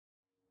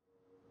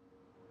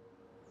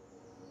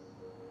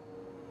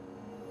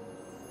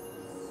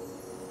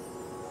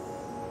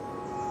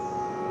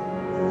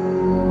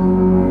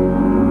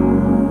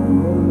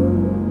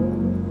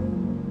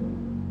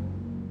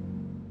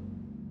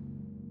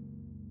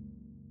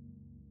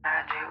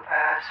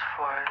asked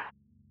for it.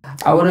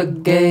 I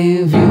would've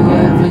gave you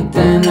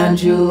everything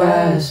that you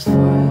asked for.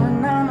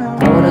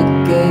 I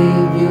would've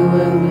gave you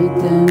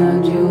everything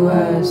that you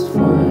asked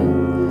for.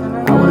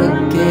 I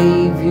would've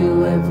gave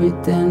you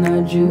everything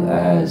that you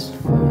asked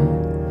for.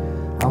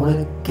 I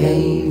would've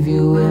gave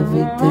you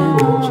everything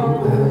that you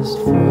asked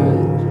for.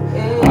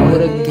 I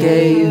would've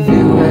gave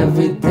you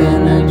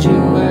everything that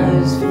you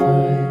asked for.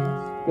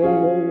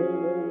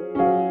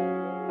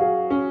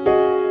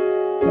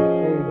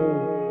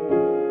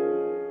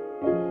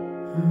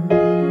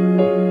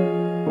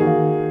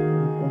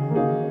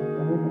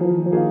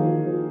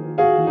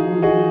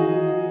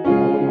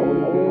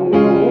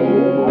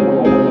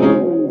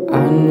 I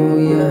know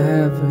you're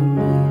having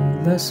me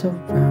less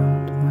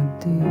around, my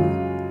dear.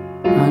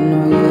 I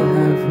know you're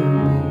having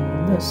me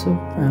less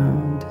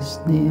around, it's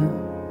near.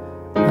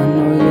 I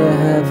know you're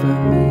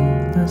having me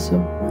less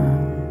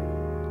around.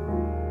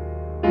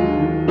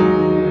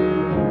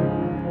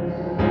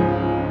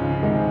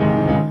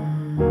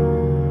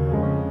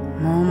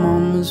 My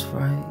mom was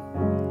right.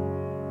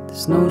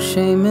 There's no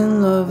shame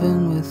in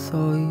loving with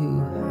all you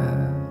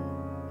have.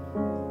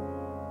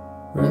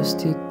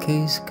 Rest your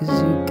case, 'cause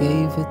you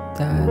gave it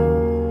that.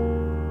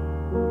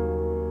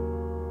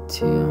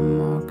 Tear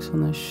marks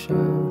on the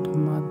shirt of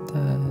my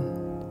dad.